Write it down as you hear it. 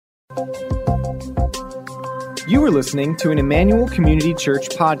You are listening to an Emmanuel Community Church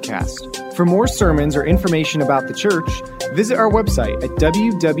podcast. For more sermons or information about the church, visit our website at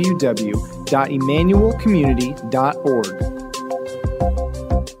www.emmanuelcommunity.org.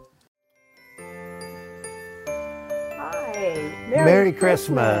 Hi. Merry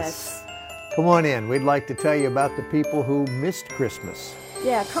Christmas. Come on in. We'd like to tell you about the people who missed Christmas.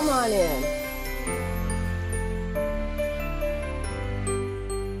 Yeah, come on in.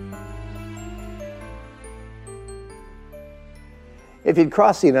 If you'd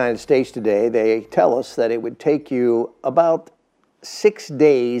cross the United States today, they tell us that it would take you about 6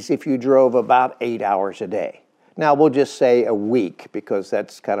 days if you drove about 8 hours a day. Now, we'll just say a week because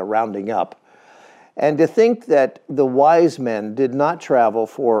that's kind of rounding up. And to think that the wise men did not travel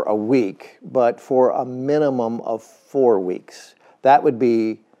for a week, but for a minimum of 4 weeks. That would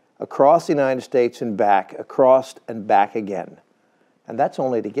be across the United States and back, across and back again. And that's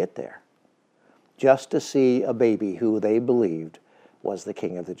only to get there. Just to see a baby who they believed was the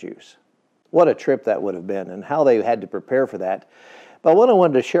King of the Jews. What a trip that would have been and how they had to prepare for that. But what I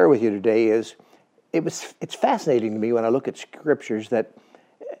wanted to share with you today is it's fascinating to me when I look at scriptures that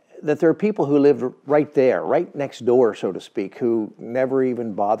there are people who lived right there, right next door, so to speak, who never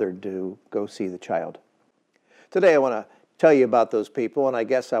even bothered to go see the child. Today I want to tell you about those people, and I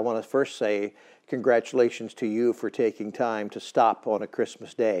guess I want to first say congratulations to you for taking time to stop on a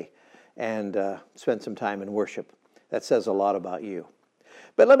Christmas day and spend some time in worship. That says a lot about you.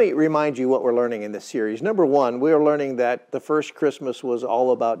 But let me remind you what we're learning in this series. Number one, we are learning that the first Christmas was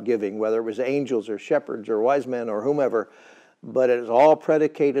all about giving, whether it was angels or shepherds or wise men or whomever, but it is all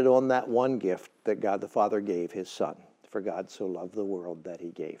predicated on that one gift that God the Father gave his Son. For God so loved the world that he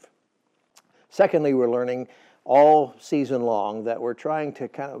gave. Secondly, we're learning all season long that we're trying to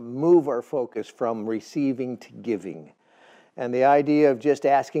kind of move our focus from receiving to giving. And the idea of just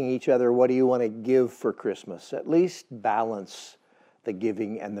asking each other, what do you want to give for Christmas? At least balance the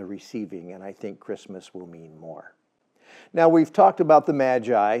giving and the receiving, and I think Christmas will mean more. Now, we've talked about the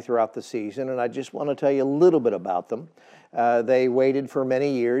Magi throughout the season, and I just want to tell you a little bit about them. They waited for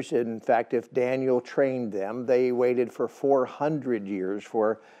many years. In fact, if Daniel trained them, they waited for 400 years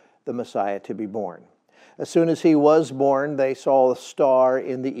for the Messiah to be born. As soon as he was born, they saw a star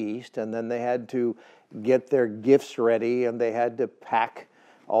in the east, and then they had to get their gifts ready, and they had to pack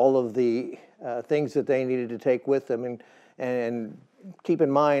all of the things that they needed to take with them. And keep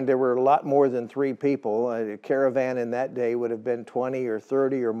in mind, there were a lot more than 3 people. A caravan in that day would have been 20 or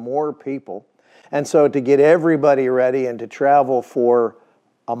 30 or more people. And so to get everybody ready and to travel for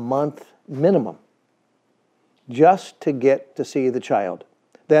a month minimum, just to get to see the child.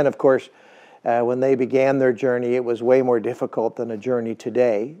 Then, of course, when they began their journey, it was way more difficult than a journey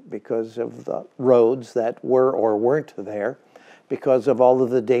today because of the roads that were or weren't there, because of all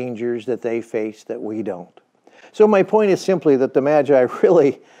of the dangers that they faced that we don't. So my point is simply that the Magi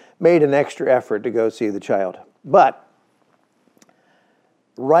really made an extra effort to go see the child. But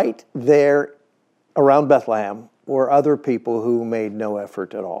right there around Bethlehem were other people who made no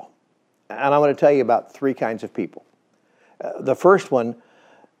effort at all. And I want to tell you about 3 kinds of people. The first one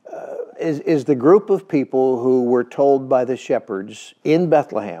is the group of people who were told by the shepherds in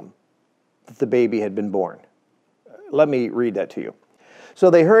Bethlehem that the baby had been born. Let me read that to you. So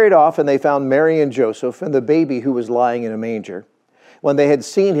they hurried off, and they found Mary and Joseph and the baby who was lying in a manger. When they had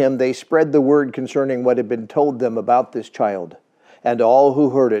seen him, they spread the word concerning what had been told them about this child. And all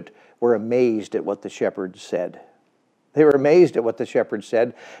who heard it were amazed at what the shepherds said. They were amazed at what the shepherds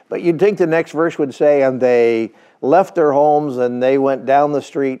said, but you'd think the next verse would say, and they left their homes and they went down the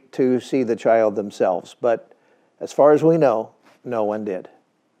street to see the child themselves. But as far as we know, no one did.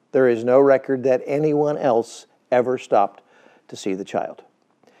 There is no record that anyone else ever stopped to see the child.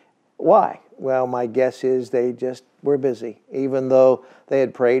 Why? Well, my guess is they just were busy, even though they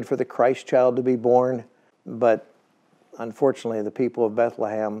had prayed for the Christ child to be born. But unfortunately, the people of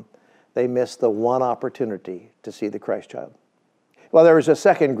Bethlehem, they missed the one opportunity to see the Christ child. Well, there was a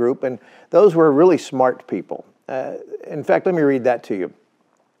second group, and those were really smart people. In fact, let me read that to you.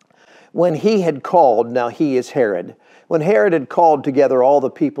 When he had called, now he is Herod, when Herod had called together all the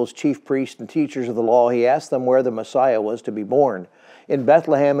people's chief priests and teachers of the law, he asked them where the Messiah was to be born. In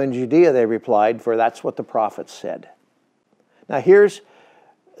Bethlehem in Judea, they replied, for that's what the prophets said. Now here's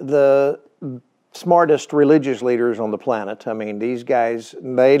the smartest religious leaders on the planet. I mean, these guys,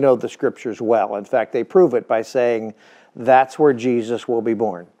 they know the scriptures well. In fact, they prove it by saying that's where Jesus will be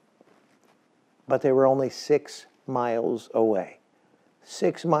born. But they were only 6 miles away.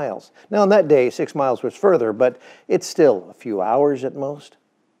 6 miles. Now, in that day, 6 miles was further, but it's still a few hours at most.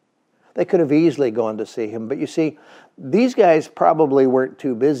 They could have easily gone to see him. But you see, these guys probably weren't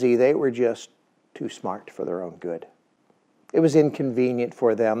too busy. They were just too smart for their own good. It was inconvenient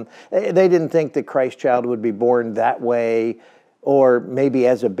for them. They didn't think the Christ child would be born that way, or maybe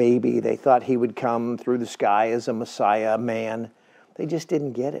as a baby. They thought he would come through the sky as a Messiah, a man. They just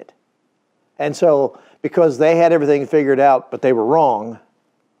didn't get it. And so, because they had everything figured out, but they were wrong,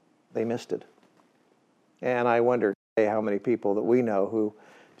 they missed it. And I wonder how many people that we know who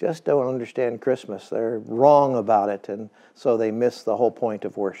just don't understand Christmas. They're wrong about it, and so they miss the whole point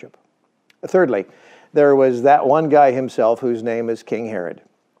of worship. Thirdly, there was that one guy himself whose name is King Herod.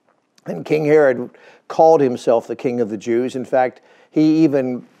 And King Herod called himself the King of the Jews. In fact, he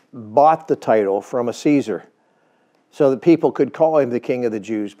even bought the title from a Caesar so that people could call him the King of the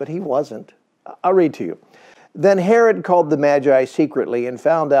Jews, but he wasn't. I'll read to you. Then Herod called the Magi secretly and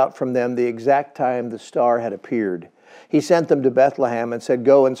found out from them the exact time the star had appeared. He sent them to Bethlehem and said,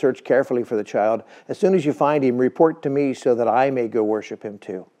 "Go and search carefully for the child. As soon as you find him, report to me so that I may go worship him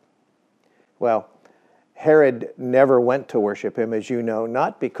too." Well, Herod never went to worship him, as you know,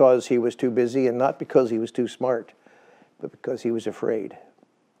 not because he was too busy and not because he was too smart, but because he was afraid.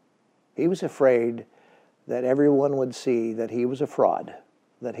 He was afraid that everyone would see that he was a fraud,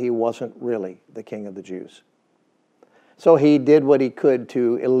 that he wasn't really the King of the Jews. So he did what he could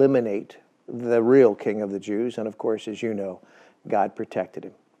to eliminate the real King of the Jews, and of course, as you know, God protected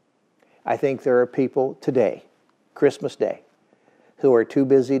him. I think there are people today, Christmas Day, who are too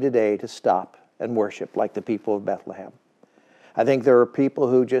busy today to stop and worship like the people of Bethlehem. I think there are people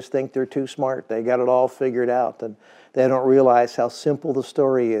who just think they're too smart. They got it all figured out, and they don't realize how simple the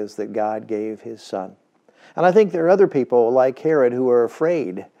story is that God gave his son. And I think there are other people like Herod who are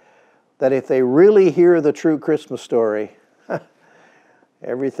afraid that if they really hear the true Christmas story,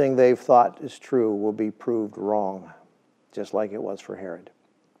 everything they've thought is true will be proved wrong, just like it was for Herod.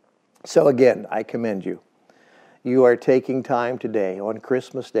 So again, I commend you. You are taking time today on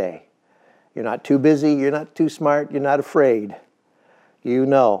Christmas Day. You're not too busy, you're not too smart, you're not afraid. You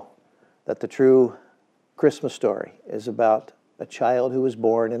know that the true Christmas story is about a child who was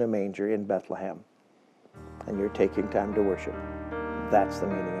born in a manger in Bethlehem. And you're taking time to worship. That's the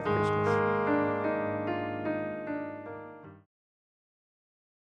meaning of Christmas.